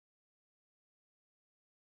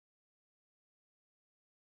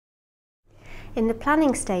In the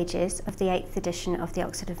planning stages of the 8th edition of the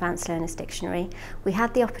Oxford Advanced Learners Dictionary, we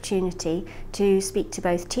had the opportunity to speak to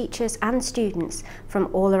both teachers and students from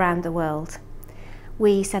all around the world.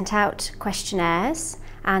 We sent out questionnaires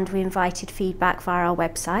and we invited feedback via our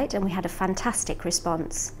website, and we had a fantastic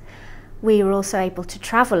response. We were also able to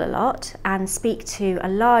travel a lot and speak to a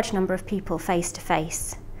large number of people face to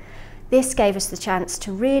face. This gave us the chance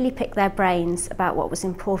to really pick their brains about what was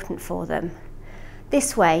important for them.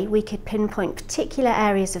 This way we could pinpoint particular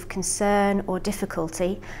areas of concern or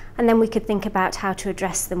difficulty, and then we could think about how to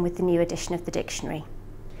address them with the new edition of the dictionary.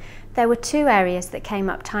 There were two areas that came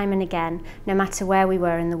up time and again, no matter where we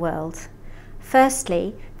were in the world.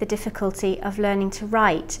 Firstly, the difficulty of learning to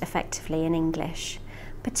write effectively in English,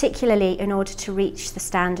 particularly in order to reach the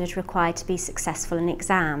standard required to be successful in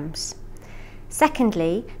exams.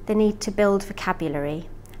 Secondly, the need to build vocabulary,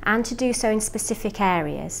 and to do so in specific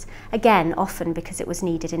areas, again often because it was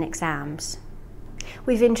needed in exams.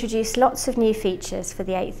 We've introduced lots of new features for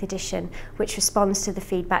the 8th edition which responds to the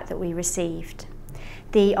feedback that we received.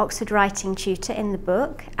 The Oxford Writing Tutor in the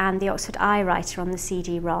book and the Oxford iWriter on the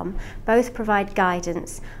CD-ROM both provide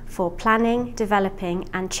guidance for planning, developing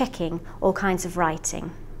and checking all kinds of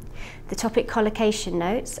writing. The topic collocation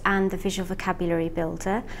notes and the visual vocabulary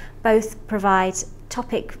builder both provide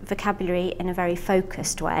topic vocabulary in a very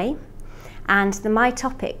focused way, and the My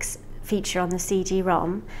Topics feature on the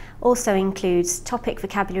CD-ROM also includes topic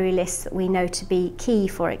vocabulary lists that we know to be key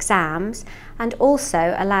for exams, and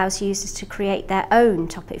also allows users to create their own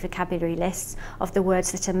topic vocabulary lists of the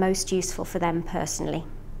words that are most useful for them personally.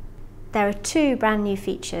 There are two brand new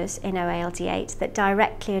features in OALD 8 that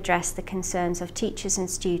directly address the concerns of teachers and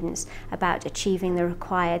students about achieving the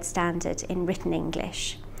required standard in written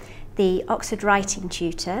English. The Oxford Writing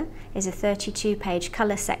Tutor is a 32-page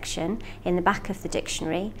colour section in the back of the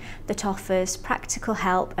dictionary that offers practical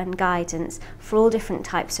help and guidance for all different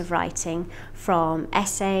types of writing, from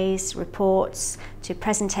essays, reports, to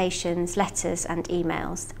presentations, letters and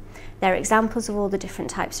emails. There are examples of all the different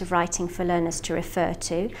types of writing for learners to refer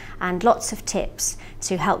to, and lots of tips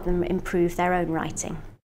to help them improve their own writing.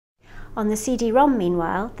 On the CD-ROM,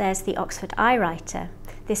 meanwhile, there's the Oxford iWriter.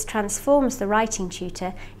 This transforms the writing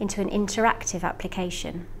tutor into an interactive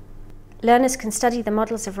application. Learners can study the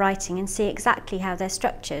models of writing and see exactly how they're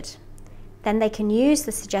structured. Then they can use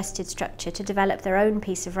the suggested structure to develop their own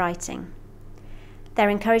piece of writing. They're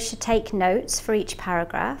encouraged to take notes for each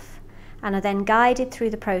paragraph and are then guided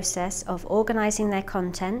through the process of organising their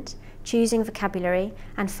content, choosing vocabulary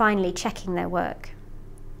and finally checking their work.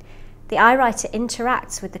 The iWriter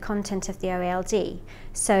interacts with the content of the OALD,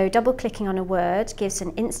 so double-clicking on a word gives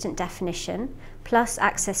an instant definition, plus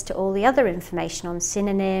access to all the other information on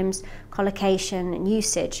synonyms, collocation and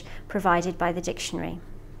usage provided by the dictionary.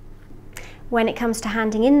 When it comes to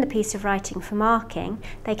handing in the piece of writing for marking,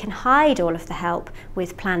 they can hide all of the help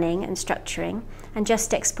with planning and structuring and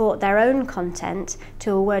just export their own content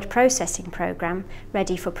to a word processing program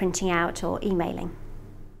ready for printing out or emailing.